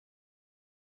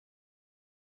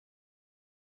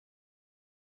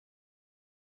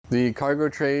The cargo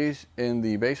trays in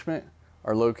the basement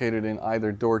are located in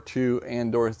either door 2 and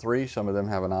door 3. Some of them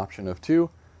have an option of 2.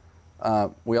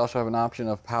 We also have an option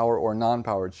of power or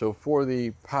non-powered. So for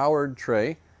the powered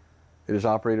tray, it is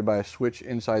operated by a switch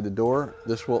inside the door.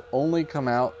 This will only come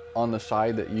out on the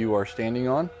side that you are standing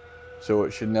on, so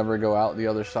it should never go out the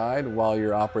other side while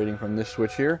you're operating from this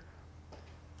switch here.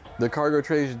 The cargo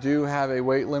trays do have a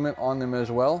weight limit on them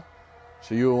as well,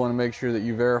 so you will want to make sure that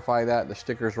you verify that. The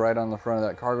sticker's right on the front of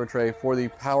that cargo tray. For the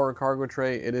power cargo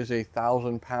tray, it is a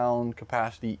 1,000-pound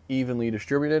capacity evenly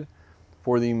distributed.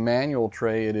 For the manual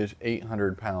tray, it is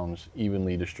 800 pounds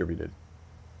evenly distributed.